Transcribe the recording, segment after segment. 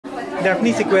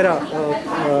Daphne Sequeira,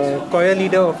 choir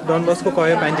leader of Don Bosco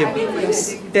choir Panjim.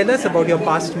 Yes. Tell us about your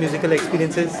past musical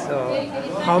experiences.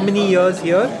 How many years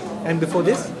here and before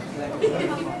this?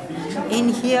 In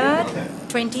here,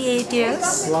 28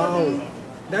 years. Wow,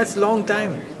 that's long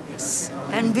time.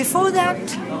 And before that,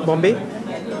 Bombay?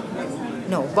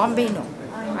 no, Bombay, no.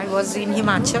 I was in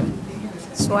Himachal.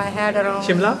 So I had around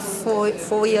Shimla?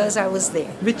 four years I was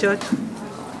there. Which church?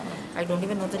 I don't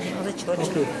even know the name of the church.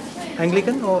 Okay.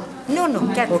 Anglican or? No,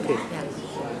 Catholic. Okay. Yeah.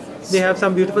 They have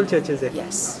some beautiful churches there.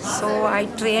 Yes. So I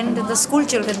trained the school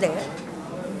children there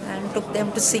and took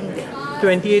them to sing there.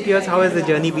 28 years, how has the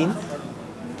journey been?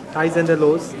 Highs and the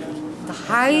lows? The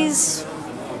highs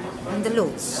and the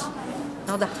lows.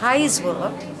 Now the highs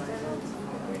were,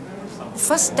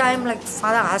 first time like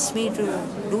father asked me to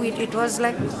do it, it was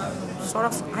like sort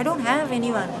of, I don't have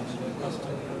anyone.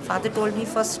 Father told me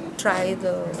first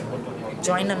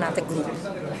join another group.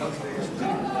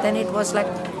 Then it was like,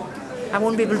 I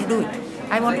won't be able to do it.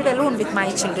 I wanted alone with my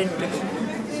children to do.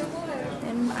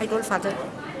 Then I told father,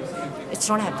 it's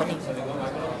not happening.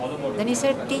 Then he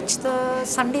said, teach the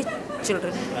Sunday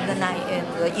children in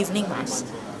the evening mass.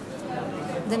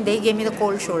 Then they gave me the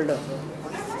cold shoulder.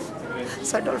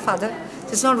 So I told father,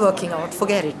 it's not working out,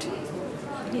 forget it.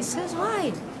 And he says,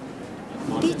 why?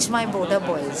 Teach my border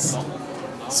boys.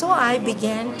 So I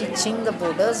began teaching the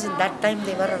borders. At that time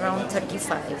they were around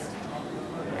 35.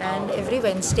 And every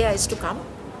Wednesday I used to come,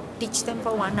 teach them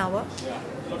for 1 hour.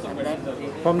 And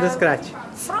then From the scratch?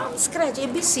 From scratch,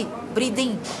 ABC,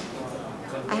 breathing.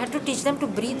 I had to teach them to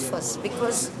breathe first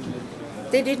because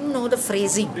they didn't know the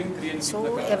phrasing.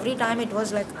 So every time it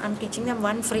was like I'm teaching them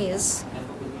one phrase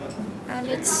and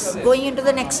it's going into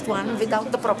the next one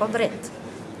without the proper breath.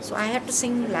 So I had to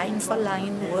sing line for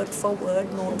line, word for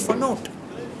word, note for note.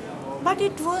 But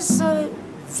it was a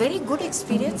very good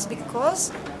experience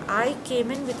because I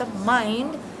came in with a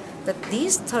mind that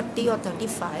these 30 or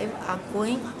 35 are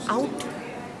going out.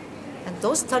 And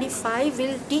those 35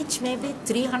 will teach maybe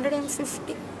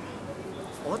 350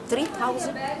 or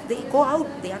 3,000. They go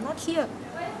out, they are not here.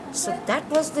 So that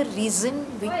was the reason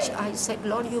which I said,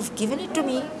 Lord, you've given it to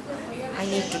me, I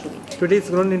need to do it. Today it's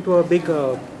grown into a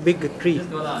big tree.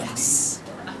 Yes.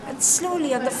 And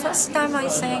slowly, and the first time I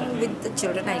sang with the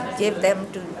children, I gave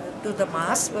them to the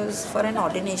mass was for an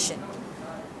ordination.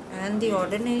 And the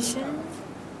ordination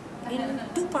in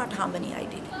 2-part harmony I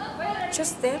did.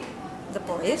 Just them, the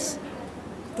boys,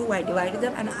 two I divided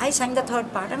them, and I sang the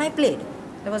 3rd part and I played.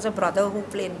 There was a brother who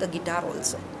played the guitar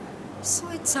also. So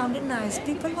it sounded nice.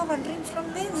 People were wondering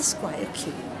from where this choir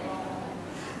came.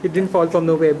 It didn't fall from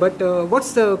nowhere. But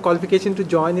what's the qualification to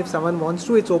join if someone wants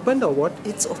to? It's open or what?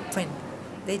 It's open.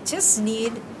 They just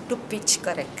need to pitch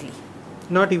correctly.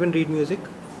 Not even read music?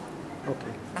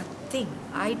 Okay. Nothing.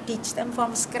 I teach them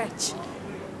from scratch.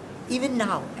 Even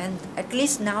now, and at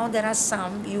least now there are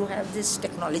some, you have this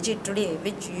technology today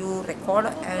which you record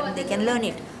and they can learn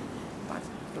it. But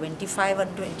 25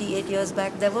 and 28 years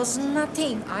back, there was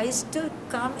nothing. I used to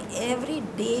come every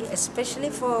day, especially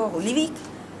for Holy Week.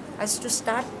 I used to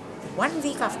start 1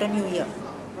 week after New Year.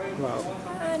 Wow.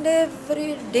 And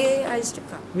every day I used to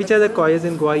come. Which are the choirs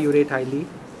in Goa you rate highly?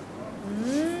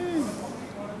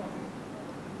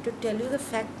 To tell you the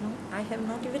fact, no, I have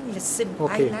not even listened.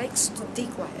 Okay. I like Stuti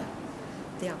choir.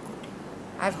 They are good.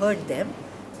 I've heard them.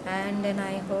 And then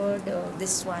I heard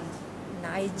this one.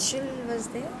 Nigel was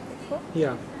there before.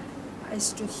 Yeah.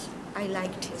 I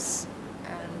liked his.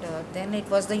 And then it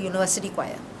was the university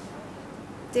choir.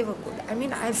 They were good. I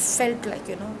mean, I felt like,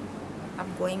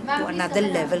 I'm going to another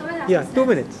level. Yeah, 2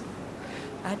 minutes.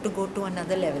 I had to go to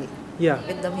another level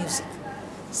with the music.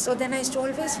 So then I used to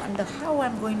always wonder how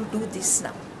I'm going to do this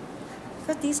now.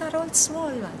 Because these are all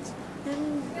small ones.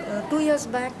 And 2 years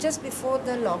back, just before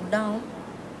the lockdown,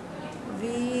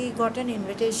 we got an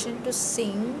invitation to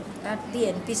sing at the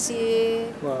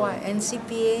NCPA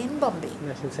in Bombay.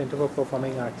 National Center for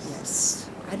Performing Arts. Yes.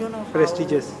 I don't know how.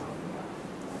 Prestigious.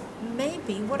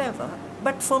 Maybe, whatever.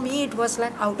 But for me, it was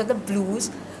like out of the blues.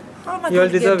 How am I You all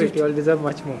going to deserve get it. You all deserve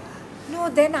much more. No,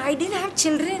 then I didn't have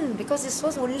children because this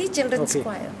was only children's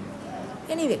choir.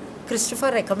 Anyway,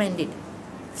 Christopher recommended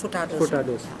Furtados.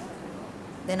 Furtados. Yeah.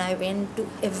 Then I went to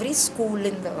every school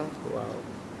in the Wow.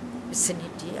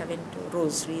 vicinity. I went to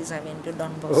Rosaries, I went to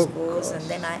Don Bosco's, and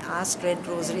then I asked Red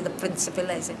Rosary, the principal,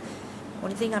 I said,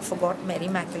 only thing I forgot Mary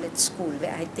Immaculate School,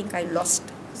 where I think I lost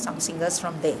some singers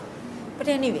from there. But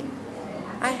anyway,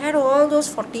 I had all those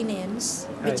 40 names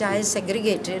which I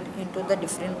segregated into the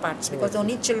different parts because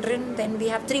only children, then we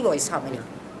have 3 voice harmony.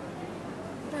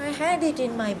 I had it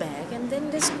in my bag and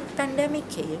then this pandemic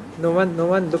came. No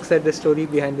one looks at the story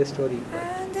behind the story.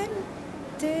 And then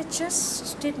they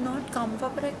just did not come for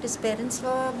practice. Parents were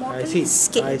I mortally see.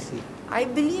 scared. I see. I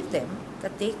believe them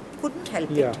that they couldn't help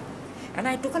Yeah. it. And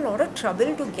I took a lot of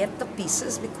trouble to get the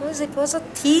pieces because it was a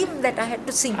theme that I had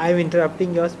to sing. I'm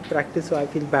interrupting your practice, so I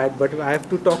feel bad, but I have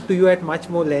to talk to you at much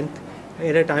more length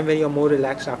at a time when you're more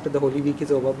relaxed after the Holy Week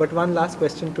is over. But one last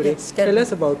question today. Yes, tell Tell me.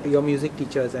 us about your music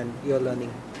teachers and your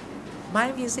learning.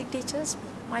 My music teachers,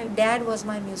 my dad was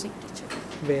my music teacher.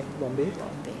 Where? Bombay?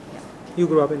 Bombay, yeah. You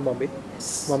grew up in Bombay?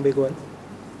 Yes. Bombay, go on.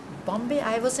 Bombay,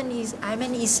 I'm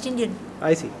an East Indian.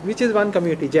 I see. Which is one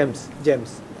community, Gems.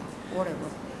 Gems. Whatever.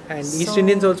 And East So-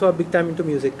 Indians also are big time into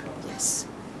music. Yes.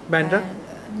 Bandra?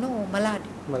 And, no, Malad.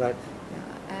 Malad.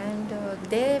 Yeah. And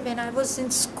there, when I was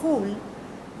in school,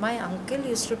 my uncle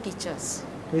used to teach us.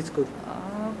 Which school?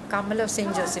 Carmel of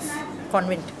St. Joseph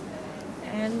Convent.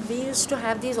 And we used to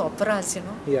have these operas,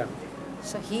 Yeah.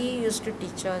 So he used to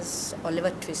teach us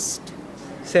Oliver Twist.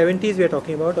 70s we are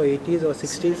talking about, or 80s or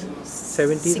 60s?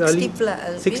 70s, 60 early?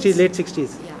 plus. 60s, late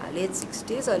 60s. Yeah, late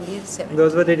 60s, early 70s.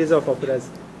 Those were the days of operas.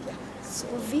 So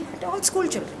we had all school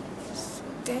children. So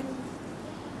then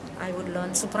I would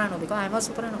learn soprano because I'm a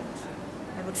soprano.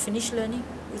 I would finish learning,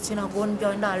 go and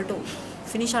join the alto.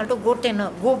 Finish alto, go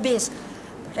tenor, go bass.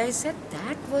 But I said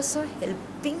that was a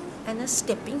helping and a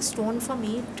stepping stone for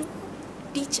me to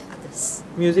teach others.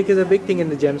 Music is a big thing in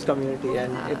the GEMS community,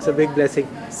 and it's a big blessing.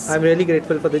 I'm really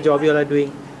grateful for the job you all are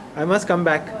doing. I must come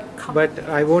back, but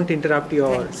I won't interrupt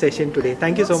your session today.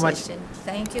 Thank you so much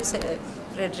Thank you,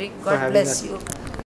 Frederick. for God having bless us. you.